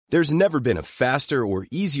There's never been a faster or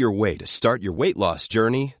easier way to start your weight loss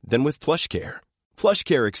journey than with PlushCare.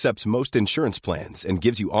 PlushCare accepts most insurance plans and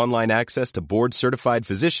gives you online access to board-certified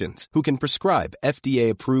physicians who can prescribe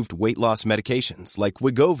FDA-approved weight loss medications like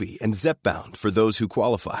Wegovy and Zepbound for those who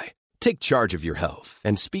qualify. Take charge of your health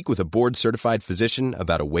and speak with a board-certified physician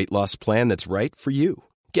about a weight loss plan that's right for you.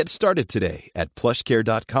 Get started today at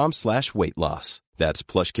plushcare.com/weight loss. That's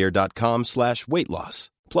plushcare.com/weight loss.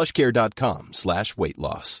 plushcare.com/weight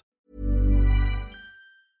loss.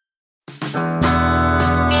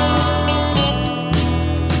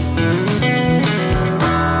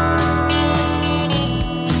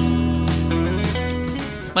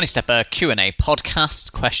 Money Stepper Q&A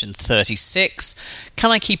podcast, question 36.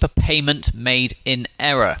 Can I keep a payment made in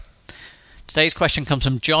error? Today's question comes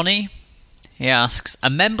from Johnny. He asks, a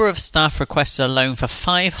member of staff requested a loan for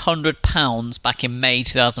 £500 back in May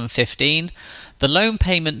 2015. The loan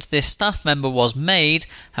payment to this staff member was made,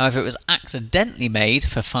 however it was accidentally made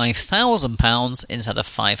for £5,000 instead of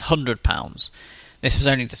 £500. This was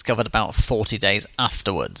only discovered about 40 days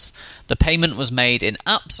afterwards. The payment was made in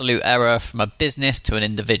absolute error from a business to an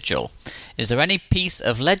individual. Is there any piece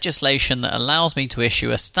of legislation that allows me to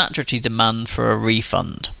issue a statutory demand for a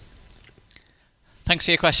refund? Thanks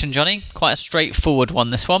for your question, Johnny. Quite a straightforward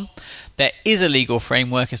one, this one. There is a legal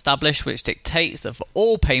framework established which dictates that for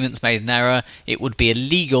all payments made in error, it would be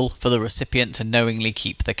illegal for the recipient to knowingly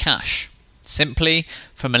keep the cash. Simply,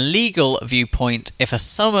 from a legal viewpoint, if a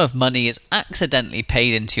sum of money is accidentally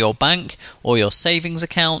paid into your bank or your savings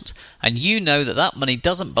account, and you know that that money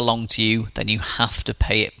doesn't belong to you, then you have to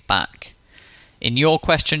pay it back. In your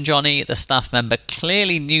question, Johnny, the staff member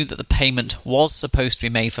clearly knew that the payment was supposed to be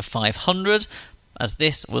made for £500, as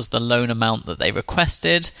this was the loan amount that they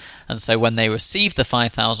requested, and so when they received the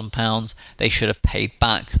 £5,000, they should have paid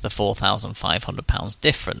back the £4,500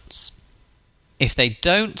 difference. If they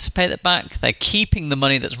don't pay that back, they're keeping the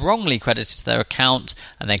money that's wrongly credited to their account,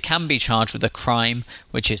 and they can be charged with a crime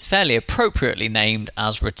which is fairly appropriately named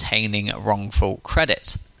as retaining wrongful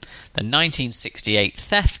credit. The 1968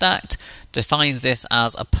 Theft Act defines this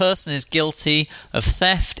as a person is guilty of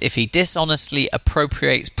theft if he dishonestly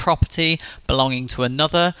appropriates property belonging to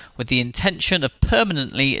another with the intention of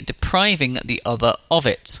permanently depriving the other of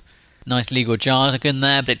it. Nice legal jargon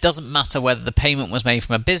there, but it doesn't matter whether the payment was made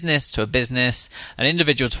from a business to a business, an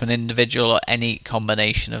individual to an individual, or any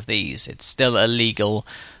combination of these. It's still illegal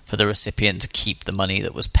for the recipient to keep the money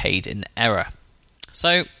that was paid in error.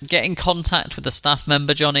 So, get in contact with the staff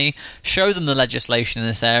member, Johnny, show them the legislation in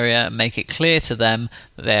this area, and make it clear to them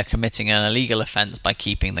that they are committing an illegal offence by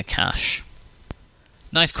keeping the cash.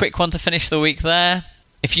 Nice quick one to finish the week there.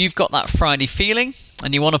 If you've got that Friday feeling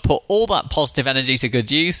and you want to put all that positive energy to good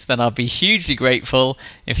use, then I'd be hugely grateful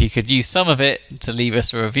if you could use some of it to leave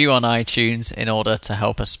us a review on iTunes in order to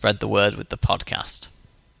help us spread the word with the podcast.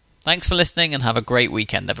 Thanks for listening and have a great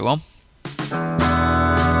weekend, everyone.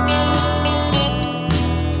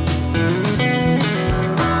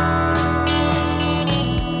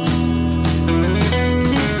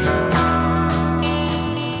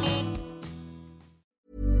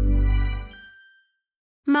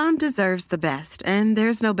 Mom deserves the best, and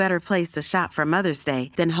there's no better place to shop for Mother's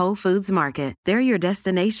Day than Whole Foods Market. They're your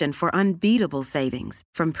destination for unbeatable savings,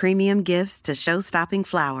 from premium gifts to show-stopping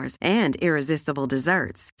flowers and irresistible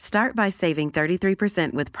desserts. Start by saving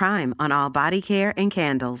 33% with Prime on all body care and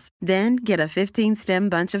candles. Then get a 15-stem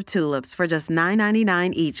bunch of tulips for just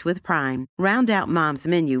 $9.99 each with Prime. Round out Mom's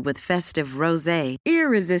menu with festive rosé,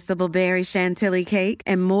 irresistible berry chantilly cake,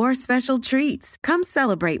 and more special treats. Come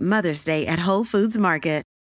celebrate Mother's Day at Whole Foods Market.